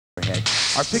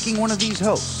are picking one of these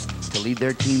hosts to lead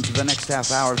their team to the next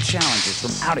half hour of challenges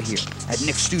from Outta here at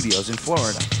Nick Studios in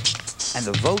Florida. And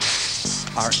the votes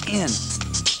are in.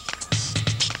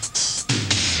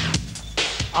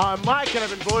 I'm Mike, and I've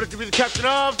been voted to be the captain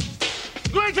of the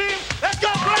Green Team. Let's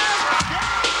go, Brad!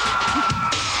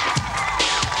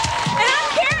 And I'm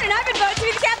Karen, and I've been voted to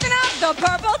be the captain of the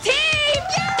Purple Team.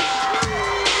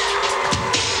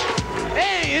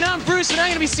 Hey, and I'm Bruce, and I'm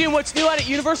going to be seeing what's new out at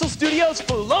Universal Studios,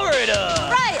 Florida.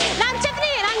 Right, and I'm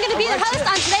Tiffany, and I'm going to be the host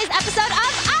on today's episode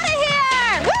of Outta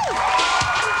Here. Woo!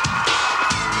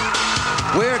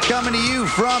 We're coming to you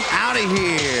from Outta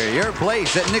Here, your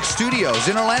place at Nick Studios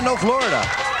in Orlando, Florida,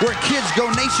 where kids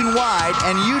go nationwide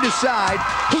and you decide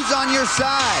who's on your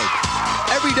side.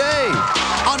 Every day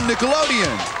on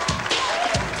Nickelodeon.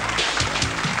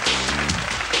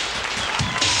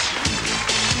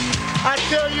 I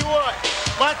tell you what,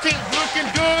 my team's looking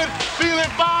good, feeling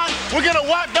fine. We're gonna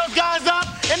wipe those guys up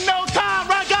in no time,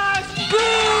 right, guys?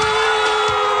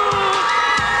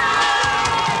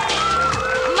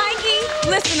 Mikey,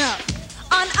 listen up.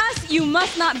 On us, you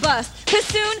must not bust, because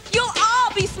soon you'll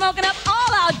all be smoking up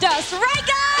all our dust. Right,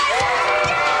 guys?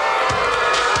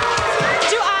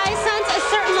 Do I sense a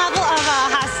certain level of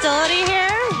hostility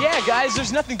here? Yeah, guys,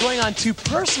 there's nothing going on too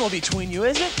personal between you,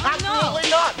 is it? Absolutely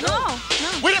not. No.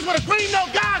 We just want to clean those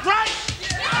guys, right?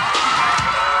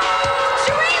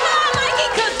 Sharima, Mikey,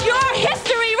 because you're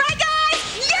history, right, guys?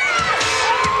 Yes!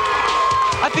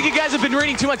 I think you guys have been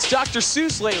reading too much Dr.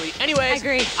 Seuss lately. Anyways, I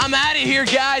agree. I'm out of here,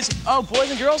 guys. Oh,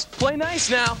 boys and girls, play nice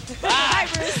now. Bye,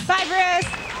 Bruce. Bye, Bruce.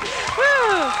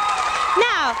 Woo.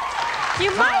 Now,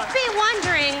 you might be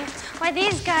wondering why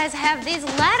these guys have these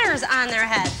letters on their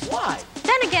heads. Why?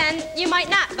 Then again, you might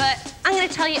not, but I'm going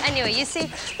to tell you anyway. You see,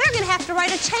 they're going to have to write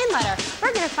a chain letter.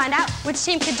 We're going to find out which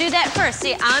team could do that first.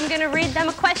 See, I'm going to read them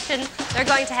a question. They're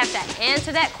going to have to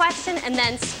answer that question and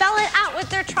then spell it out with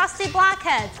their trusty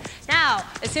blockheads. Now,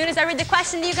 as soon as I read the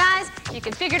question to you guys, you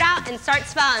can figure it out and start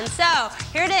spelling. So,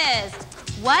 here it is.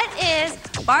 What is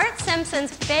Bart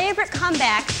Simpson's favorite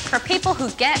comeback for people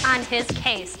who get on his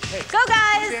case? Hey. Go,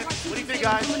 guys! What do you think,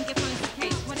 guys? Someone gets on his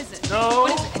case. What is it? No.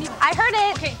 What is it? I heard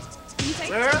it. Okay. Can you say it?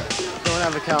 Where? Don't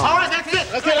have a calendar. All right, that's it.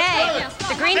 Okay, Hey, let's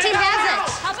the green team has it.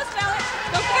 Help us spell it.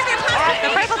 Don't forget the apostrophe.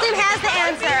 The purple team has the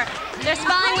answer. They're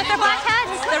spelling with their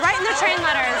blockheads. They're writing their train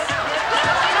letters.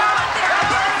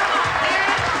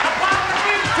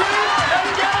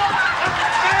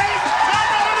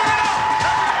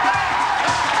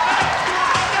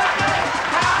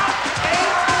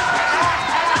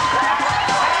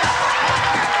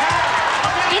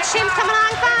 Each team's coming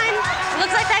along fine.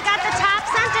 Looks like they got the top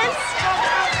sentence.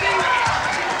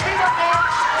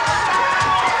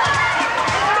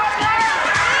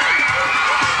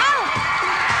 Oh,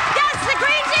 yes, the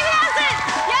green team has it.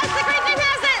 Yes, the green team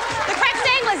has it. The correct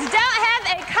saying was, don't have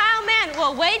a cow man.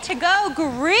 Well, way to go,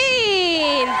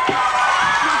 green.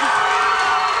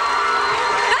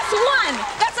 That's one.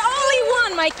 That's only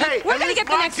one, Mikey. Hey, We're at going to least get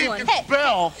the my next team one. can Hey.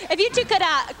 spell. If you two could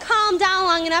calm down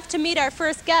long enough to meet our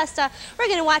first guest, we're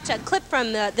going to watch a clip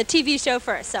from the TV show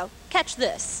first. So catch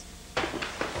this.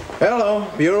 Hello,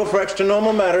 Bureau for Extra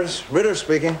Normal Matters. Ritter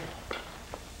speaking.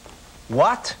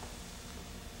 What?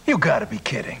 You gotta be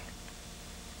kidding.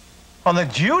 On the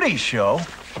Judy show?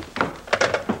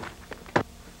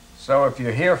 So if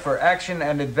you're here for action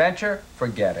and adventure,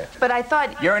 forget it. But I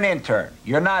thought... You're an intern.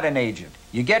 You're not an agent.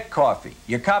 You get coffee,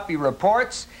 you copy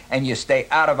reports, and you stay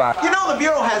out of our... You know, the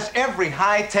Bureau has every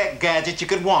high-tech gadget you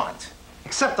could want,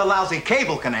 except a lousy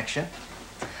cable connection.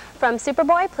 From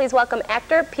Superboy, please welcome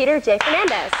actor Peter J.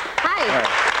 Fernandez. Hi.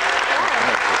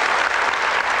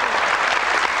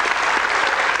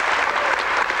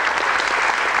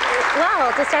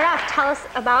 Well, to start off, tell us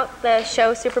about the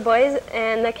show Superboys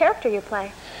and the character you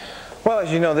play. Well,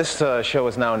 as you know, this show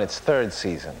is now in its third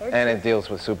season, and it deals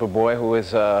with Superboy, who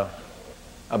is a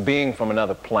being from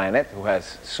another planet who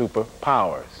has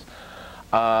superpowers.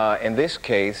 In this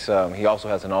case, he also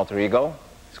has an alter ego.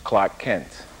 It's Clark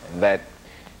Kent, and that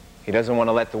he doesn't want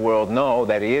to let the world know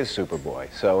that he is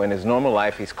Superboy. So in his normal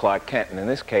life, he's Clark Kent, and in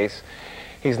this case,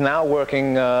 he's now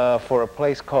working for a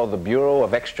place called the Bureau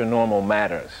of Extra Normal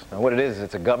Matters. Now, what it is,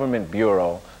 it's a government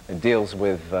bureau that deals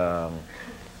with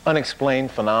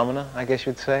unexplained phenomena, I guess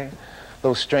you'd say.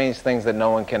 Those strange things that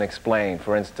no one can explain.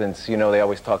 For instance, you know, they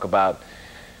always talk about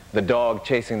the dog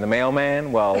chasing the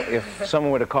mailman. Well, if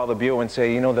someone were to call the bureau and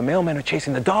say, you know, the mailmen are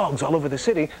chasing the dogs all over the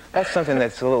city, that's something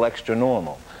that's a little extra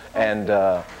normal. And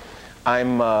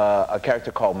I'm a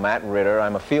character called Matt Ritter.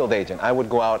 I'm a field agent. I would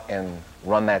go out and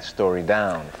run that story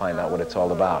down, find out what it's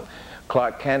all about.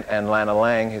 Clark Kent and Lana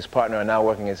Lang, his partner, are now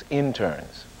working as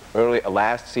interns.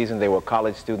 Last season they were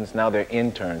college students. Now they're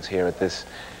interns here at this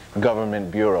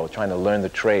government bureau, trying to learn the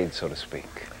trade, so to speak.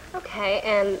 Okay,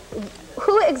 and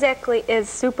who exactly is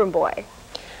Superboy?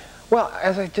 Well,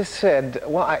 as I just said,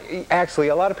 actually,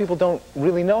 a lot of people don't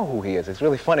really know who he is. It's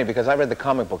really funny because I read the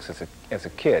comic books as a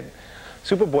kid.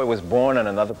 Superboy was born on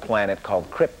another planet called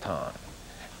Krypton.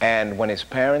 And when his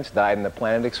parents died and the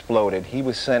planet exploded, he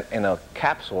was sent in a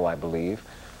capsule, I believe,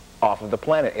 off of the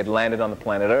planet. It landed on the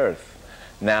planet Earth.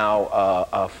 Now,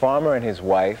 a farmer and his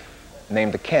wife,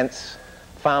 named the Kents,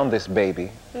 found this baby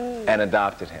and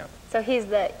adopted him. So he's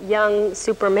the young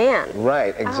Superman.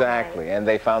 Right, exactly. And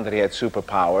they found that he had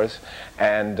superpowers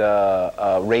and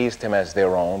raised him as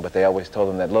their own, but they always told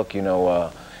him that, look, you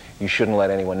know, you shouldn't let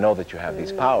anyone know that you have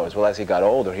these powers. Well, as he got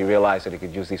older, he realized that he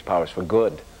could use these powers for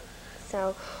good.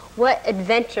 So what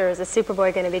adventures is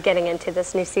Superboy going to be getting into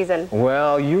this new season?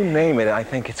 Well, you name it, I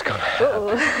think it's going to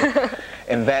happen.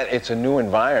 In that it's a new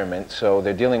environment, so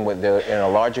they're dealing with, they're in a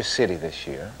larger city this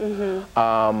year.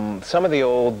 Some of the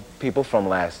old people from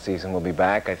last season will be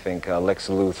back. I think Lex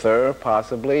Luthor,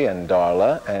 possibly, and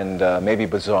Darla, and maybe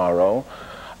Bizarro.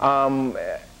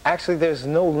 Actually, there's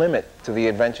no limit to the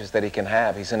adventures that he can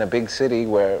have. He's in a big city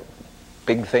where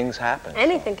big things happen.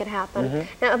 Anything could happen.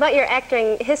 Now, about your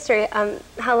acting history,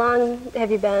 how long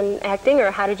have you been acting,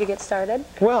 or how did you get started?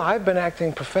 Well, I've been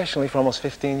acting professionally for almost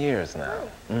 15 years now.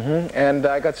 And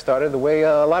I got started the way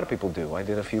a lot of people do. I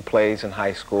did a few plays in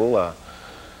high school,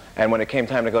 and when it came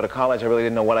time to go to college, I really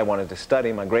didn't know what I wanted to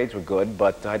study. My grades were good,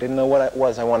 but I didn't know what it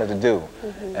was I wanted to do.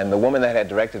 And the woman that had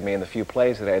directed me in the few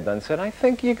plays that I had done said, I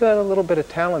think you got a little bit of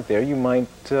talent there. You might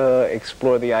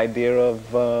explore the idea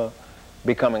of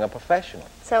becoming a professional.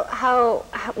 So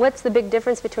what's the big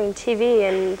difference between TV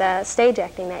and the stage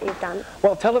acting that you've done?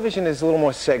 Well, television is a little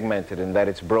more segmented in that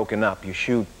it's broken up. You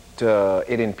shoot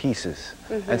it in pieces.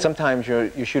 And sometimes you're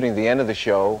shooting the end of the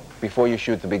show before you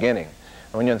shoot the beginning.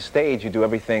 And when you're on stage, you do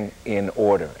everything in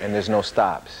order, and there's no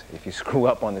stops. If you screw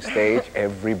up on the stage,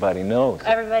 everybody knows.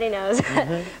 Everybody knows.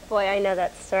 Boy, I know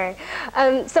that story.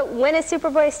 So when is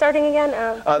Superboy starting again?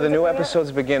 The new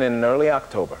episodes begin in early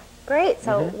October. Great,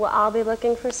 so we'll all be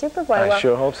looking for Superboy. I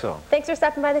sure hope so. Thanks for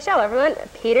stopping by the show, everyone.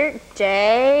 Peter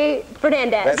J.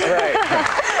 Fernandez. That's right.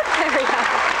 There we go.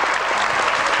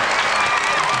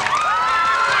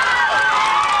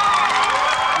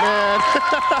 Man,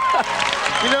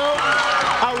 you know,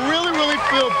 I really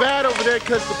feel bad over there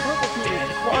because the purple team is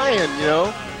crying, you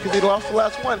know, because they lost the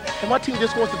last one. And my team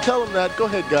just wants to tell them that. Go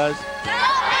ahead, guys.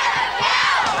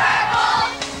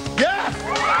 Yes!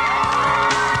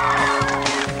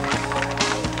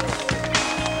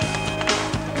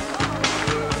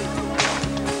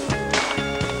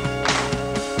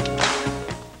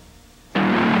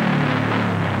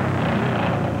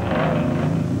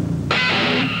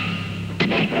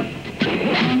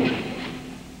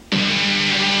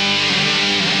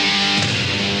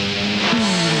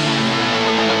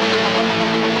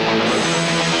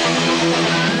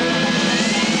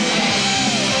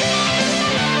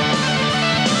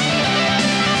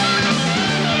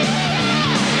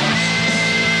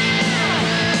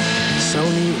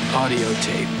 Audio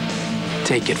tape.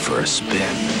 Take it for a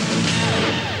spin.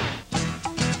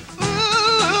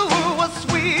 Ooh, a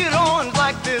sweet orange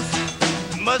like this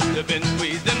must have been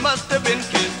squeezed and must have been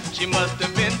kissed. She must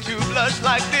have been too blush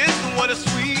like this. What a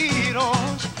sweet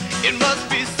orange. It must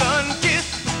be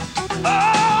sun-kissed.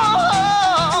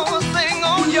 Oh, sing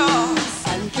on your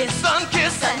sun-kissed,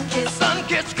 sun-kissed, sun-kissed,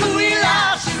 sun-kissed.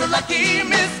 Cooey-la, she's a lucky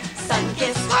miss.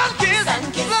 Sun-kissed, sun-kissed,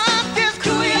 sun-kissed, sun-kissed.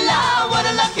 Cooey-la, what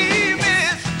a lucky miss.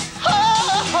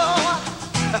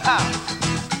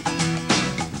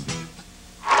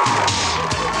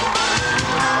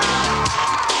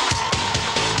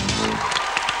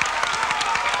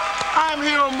 I'm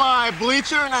here on my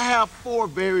bleacher, and I have 4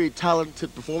 very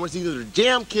talented performers. These are the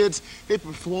Jam Kids. They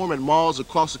perform in malls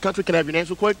across the country. Can I have your names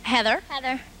real quick? Heather.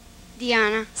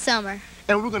 Deanna. Summer.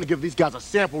 And we're going to give these guys a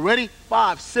sample. Ready?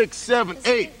 5, 6, 7,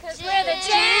 8. 'Cause we're the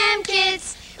Jam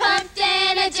Kids, pumped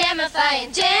and a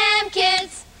jamifying Jam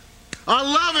Kids. I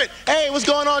love it. Hey, what's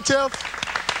going on, Tiff?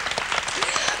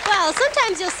 Well,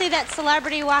 sometimes you'll see that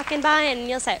celebrity walking by and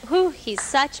you'll say, "Ooh, he's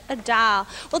such a doll."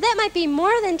 Well, that might be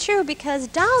more than true because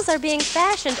dolls are being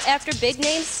fashioned after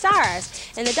big-name stars.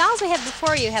 And the dolls we have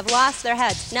before you have lost their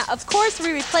heads. Now, of course,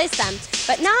 we replace them,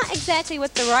 but not exactly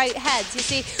with the right heads. You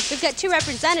see, we've got 2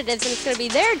 representatives, and it's going to be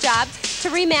their job to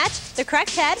rematch the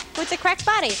correct head with the correct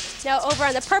body. Now, over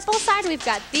on the purple side, we've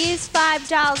got these 5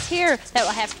 dolls here that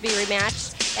will have to be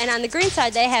rematched. And on the green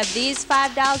side, they have these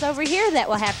 5 dolls over here that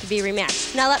will have to be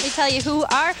rematched. Now let me tell you who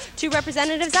our 2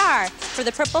 representatives are. For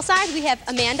the purple side, we have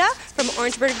Amanda from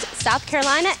Orangeburg, South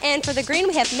Carolina, and for the green,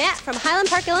 we have Matt from Highland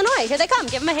Park, Illinois. Here they come.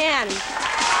 Give them a hand.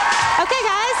 Okay,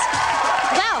 guys.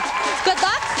 Well, good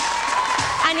luck.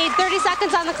 I need 30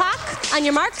 seconds on the clock. On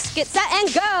your marks, get set,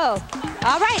 and go.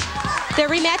 All right. They're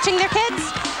rematching their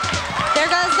kids. There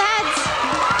goes the heads.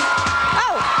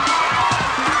 Oh.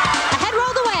 A head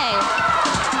rolled away.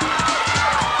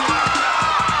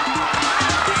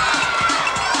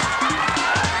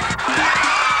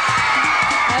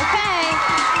 Okay.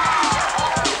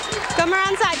 Come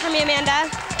around side for me, Amanda.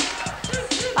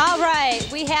 All right,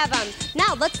 we have them.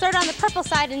 Now, let's start on the purple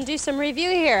side and do some review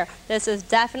here. This is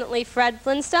definitely Fred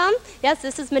Flintstone. Yes,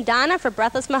 this is Madonna for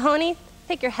Breathless Mahoney.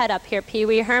 Take your head up here, Pee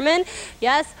Wee Herman.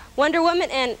 Yes, Wonder Woman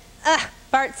and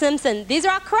Bart Simpson. These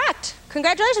are all correct.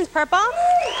 Congratulations, purple. All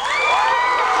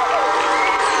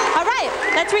right,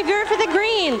 let's review it for the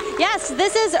green. Yes,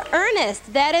 this is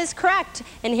Ernest. That is correct.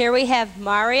 And here we have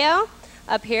Mario.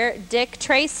 Up here, Dick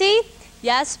Tracy.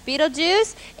 Yes,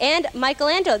 Beetlejuice and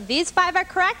Michelangelo. These 5 are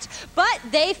correct, but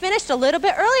they finished a little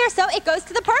bit earlier, so it goes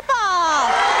to the purple.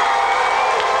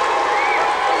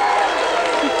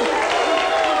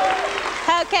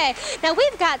 Okay, now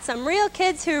we've got some real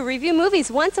kids who review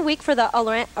movies once a week for the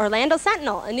Orlando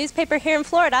Sentinel, a newspaper here in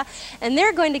Florida, and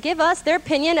they're going to give us their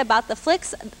opinion about the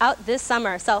flicks out this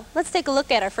summer. So let's take a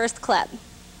look at our first clip.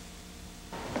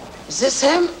 Is this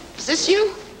him? Is this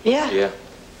you? Yeah. Yeah.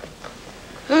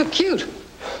 Oh, cute.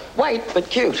 White, but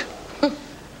cute.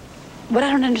 What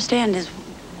I don't understand is,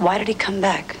 why did he come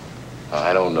back?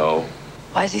 I don't know.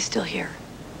 Why is he still here?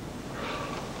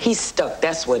 He's stuck,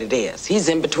 that's what it is. He's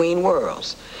in between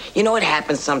worlds. You know, it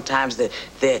happens sometimes that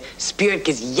the spirit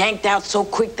gets yanked out so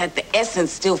quick that the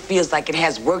essence still feels like it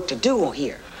has work to do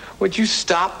here. Would you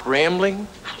stop rambling?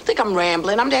 I don't think I'm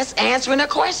rambling. I'm just answering a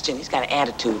question. He's got an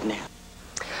attitude now.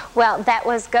 Well, that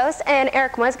was Ghost, and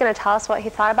Eric was going to tell us what he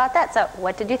thought about that. So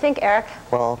what did you think, Eric?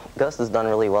 Well, Ghost has done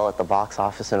really well at the box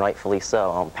office, and rightfully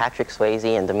so. Patrick Swayze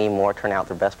and Demi Moore turn out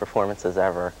their best performances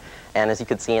ever. And as you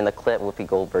could see in the clip, Whoopi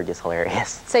Goldberg is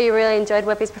hilarious. So you really enjoyed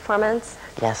Whoopi's performance?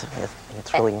 Yes,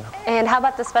 it's really... And how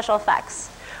about the special effects?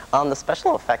 The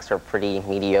special effects are pretty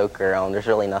mediocre. There's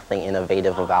really nothing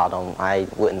innovative about them. I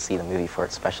wouldn't see the movie for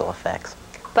its special effects.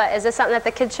 But is this something that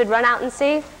the kids should run out and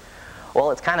see?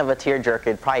 Well, it's kind of a tearjerker.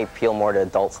 It'd probably appeal more to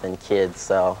adults than kids,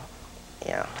 so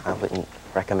yeah, I wouldn't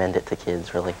recommend it to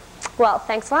kids, really. Well,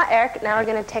 thanks a lot, Eric. Now we're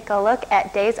going to take a look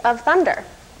at Days of Thunder.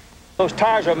 Those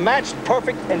tires are matched,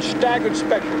 perfect, and staggered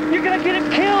special. You're gonna get it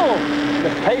killed. The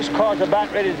pace car's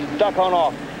about ready to duck on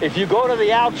off. If you go to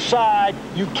the outside,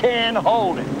 you can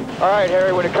hold it. All right,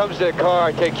 Harry, when it comes to the car,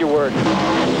 I take your word.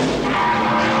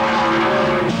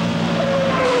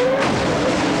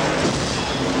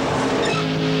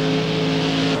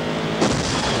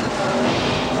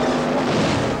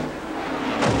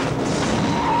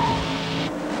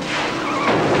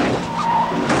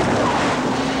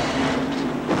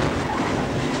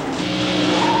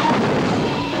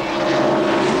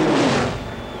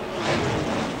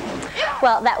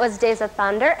 Well, that was Days of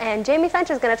Thunder, and Jamie Finch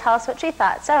is going to tell us what she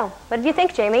thought. So, what did you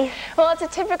think, Jamie? Well, it's a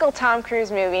typical Tom Cruise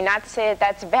movie. Not to say that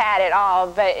that's bad at all,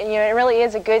 but you know, it really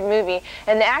is a good movie,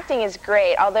 and the acting is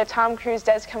great. Although Tom Cruise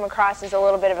does come across as a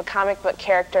little bit of a comic book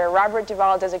character, Robert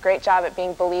Duvall does a great job at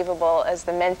being believable as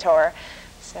the mentor.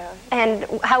 So. And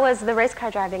how was the race car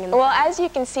driving in the Well, film? as you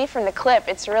can see from the clip,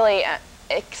 it's really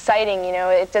exciting, you know.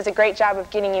 It does a great job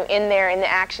of getting you in there in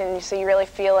the action, so you really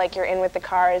feel like you're in with the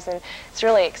cars, and it's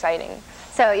really exciting.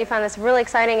 So you found this really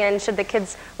exciting, and should the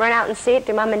kids run out and see it?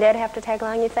 Do Mom and Dad have to tag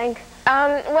along, you think?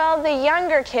 Well, the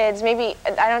younger kids, maybe,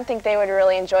 I don't think they would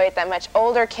really enjoy it that much.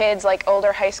 Older kids, like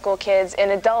older high school kids,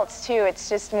 and adults too, it's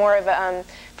just more of a,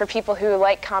 for people who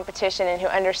like competition and who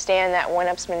understand that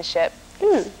one-upsmanship.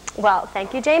 Well,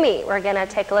 thank you, Jamie. We're going to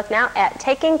take a look now at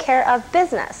Taking Care of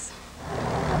Business.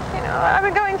 You know, I've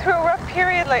been going through a rough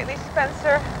period lately,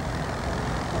 Spencer.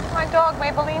 My dog,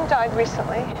 Maybelline, died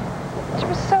recently. She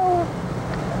was so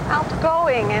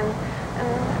outgoing and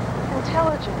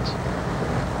intelligent.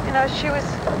 You know, she was,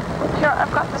 here,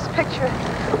 I've got this picture.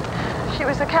 She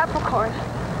was a Capricorn.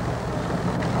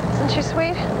 Isn't she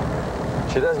sweet?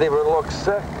 She doesn't even look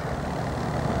sick.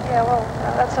 Yeah, well,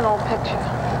 that's an old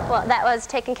picture. Well, that was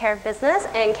Taking Care of Business,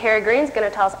 and Carrie Green's going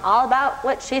to tell us all about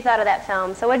what she thought of that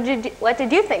film. So what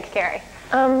did you think, Carrie?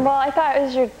 Well, I thought it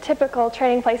was your typical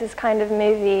Trading Places kind of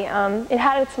movie. It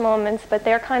had its moments, but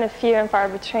they're kind of few and far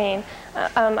between.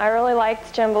 I really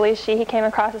liked Jim Belushi. He came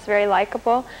across as very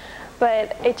likable,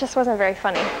 but it just wasn't very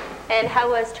funny. And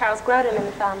how was Charles Grodin in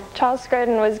the film? Charles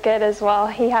Grodin was good as well.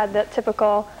 He had that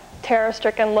typical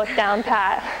terror-stricken look down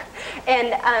pat.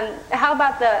 And how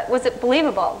about was it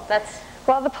believable?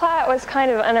 Well, the plot was kind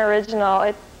of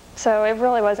unoriginal, so it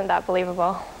really wasn't that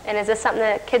believable. And is this something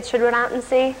that kids should run out and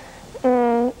see?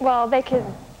 Well, they could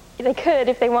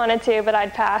if they wanted to, but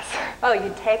I'd pass. Oh,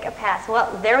 you'd take a pass.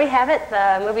 Well, there we have it,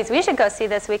 the movies we should go see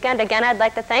this weekend. Again, I'd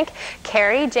like to thank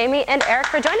Carrie, Jamie, and Eric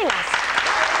for joining us.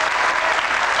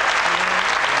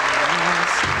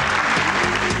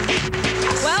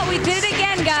 Well, we did it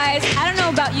again, guys. I don't know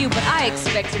about you, but I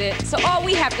expected it. So all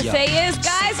we have to say is,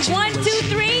 guys, 1, 2,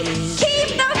 3,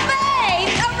 keep the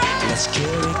faith. All right. Let's cure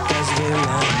it 'cause we're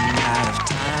running out of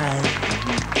time.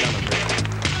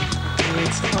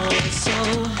 It's also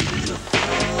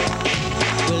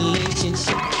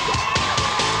relationship.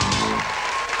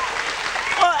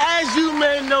 Well, as you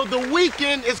may know, the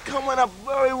weekend is coming up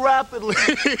very rapidly.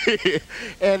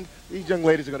 And these young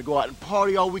ladies are going to go out and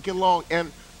party all weekend long.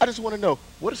 And I just want to know,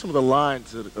 what are some of the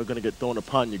lines that are going to get thrown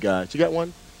upon you guys? You got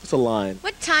one? What's a line?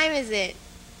 What time is it?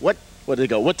 What do they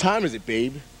go? What time is it,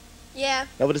 babe? Yeah.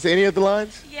 Now, what is any of the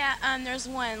lines? Yeah, there's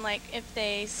one, like, if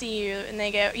they see you and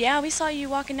they go, yeah, we saw you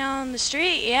walking down the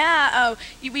street, yeah, oh,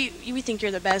 we think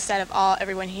you're the best out of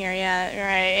everyone here, yeah,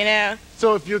 right, you know.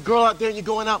 So if you're a girl out there and you're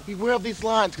going out, beware of these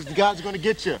lines, because the guys are going to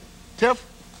get you. Tiff?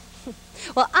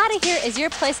 Well, Outta Here is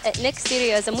your place at Nick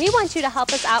Studios, and we want you to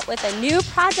help us out with a new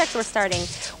project we're starting.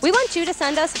 We want you to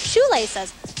send us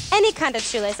shoelaces. Any kind of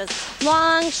shoelaces,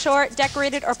 long, short,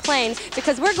 decorated, or plain,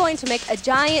 because we're going to make a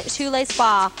giant shoelace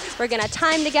ball. We're going to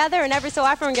tie them together, and every so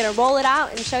often we're going to roll it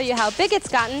out and show you how big it's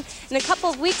gotten. In a couple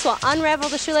of weeks, we'll unravel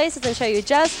the shoelaces and show you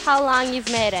just how long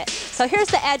you've made it. So here's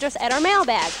the address at our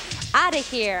mailbag. Outta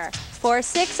Here,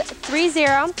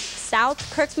 4630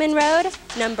 South Kirkman Road,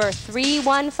 number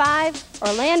 315,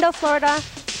 Orlando, Florida,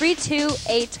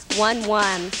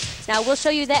 32811. Now, we'll show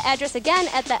you that address again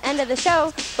at the end of the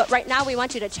show, but right now we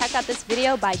want you to check out this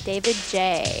video by David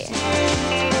J.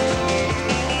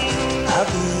 I'll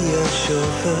be your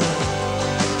chauffeur,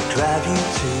 drive you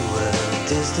to a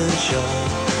distant shore,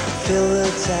 fill the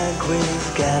tank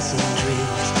with gas and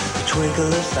dreams, the twinkle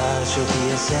of stars shall be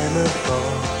a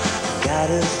semaphore, guide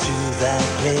us to that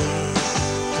place,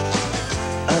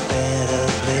 a better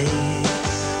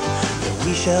place, where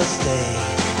we shall stay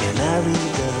in our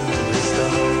redemption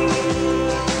restore.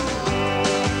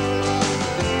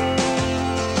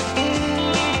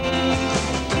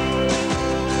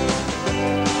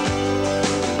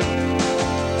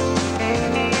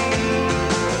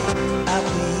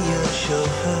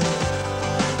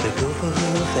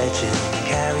 Fetch and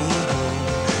carry you home.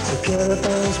 So get up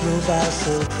and move our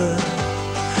sofa.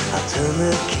 I'll turn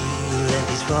the key, let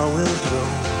these four wheels roll.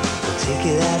 We'll take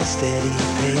it at a steady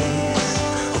pace.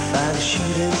 We'll find a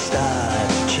shooting star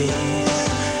to chase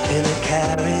in a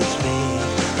carriage made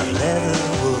of leather,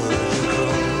 wood, and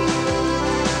chrome.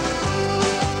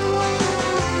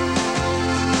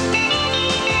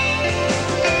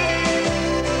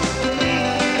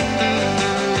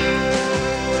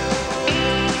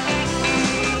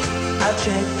 I'll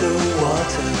check the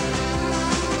water,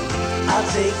 I'll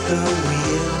take the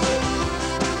wheel.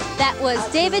 That was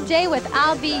David J with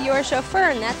I'll Be Your Chauffeur,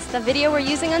 and that's the video we're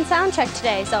using on Soundcheck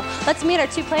today. So let's meet our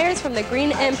two players from the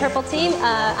green and purple team.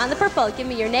 On the purple, give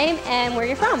me your name and where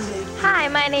you're from. Hi,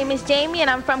 my name is Jamie, and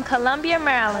I'm from Columbia,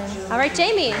 Maryland. All right,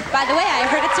 Jamie. By the way, I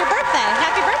heard it's your birthday.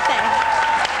 Happy birthday.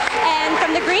 And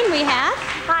from the green, we have?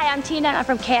 Hi, I'm Tina, and I'm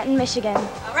from Canton, Michigan.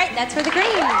 All right, that's for the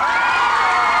green.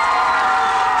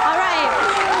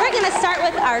 Start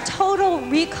with our total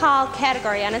recall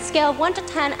category. On a scale of 1 to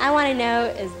 10, I want to know,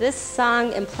 is this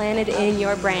song implanted in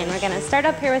your brain? We're going to start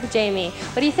up here with Jamie.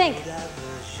 What do you think?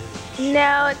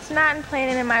 No, it's not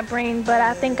implanted in my brain, but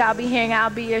I think I'll be hearing I'll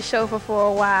Be Your Chauffeur for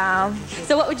a while.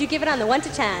 So what would you give it on the 1 to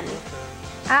 10?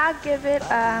 I'll give it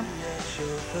a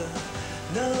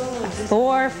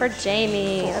 4 for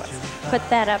Jamie. Let's put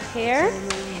that up here.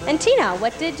 And Tina,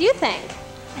 what did you think?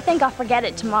 I think I'll forget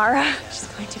it tomorrow. She's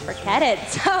going to forget it.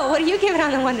 So what do you give it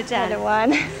on the 1 to 10? A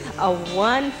 1. A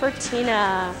 1 for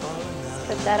Tina. Let's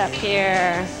put that up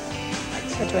here.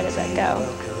 Which way does that go?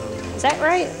 Is that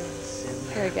right?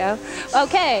 There we go.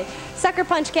 Okay, Sucker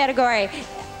Punch category.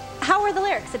 How were the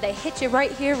lyrics? Did they hit you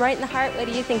right here, right in the heart? What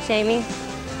do you think, Jamie?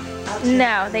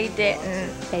 No, they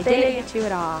didn't. They didn't hit you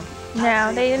at all.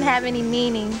 No, they didn't have any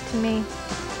meaning to me.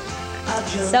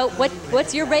 So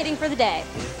what's your rating for the day?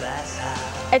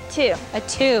 A 2. A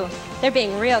 2. They're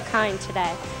being real kind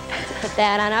today. Let's put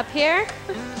that on up here.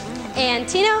 And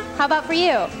Tina, how about for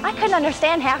you? I couldn't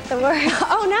understand half the words.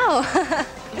 Oh no.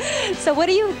 So what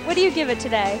do you give it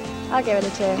today? I'll give it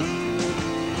a 2.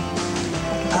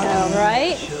 All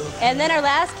right. And then our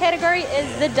last category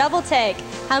is the double take.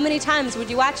 How many times would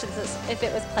you watch this if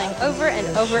it was playing over and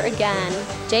over again?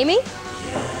 Jamie?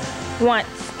 Once.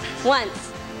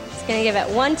 Once. Just gonna give it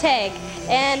one take.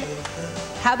 And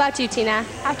how about you, Tina?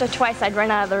 After twice, I'd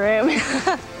run out of the room.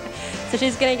 So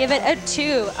she's gonna give it a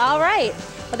 2. All right.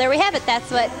 Well, there we have it.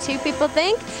 That's what 2 people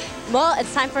think. Well,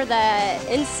 it's time for the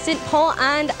instant poll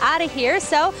on Outta here.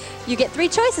 So you get 3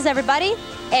 choices, everybody.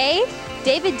 A,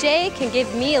 David J can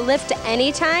give me a lift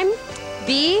anytime.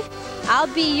 B,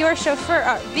 I'll be your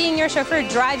chauffeur, being your chauffeur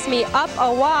drives me up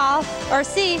a wall. Or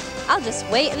C, I'll just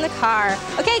wait in the car.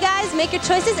 Okay, guys, make your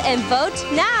choices and vote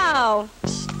now.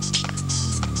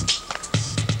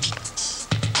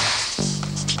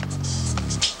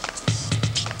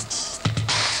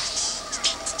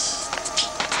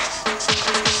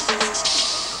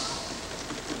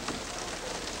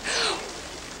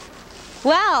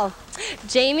 Well,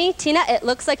 Jamie, Tina, it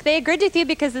looks like they agreed with you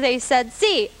because they said,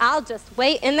 C, I'll just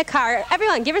wait in the car.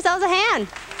 Everyone, give yourselves a hand.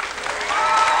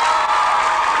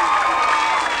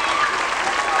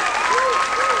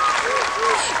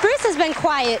 Bruce has been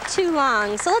quiet too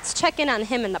long, so let's check in on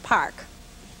him in the park.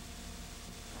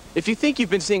 If you think you've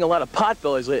been seeing a lot of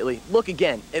potbellies lately, look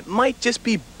again. It might just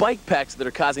be bike packs that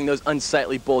are causing those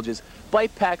unsightly bulges.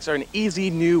 Bike packs are an easy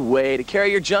new way to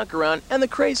carry your junk around, and the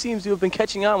craze seems to have been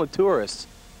catching on with tourists.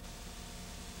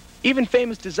 Even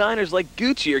famous designers like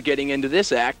Gucci are getting into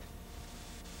this act.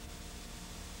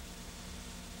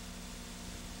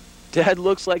 Dad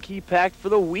looks like he packed for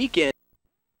the weekend.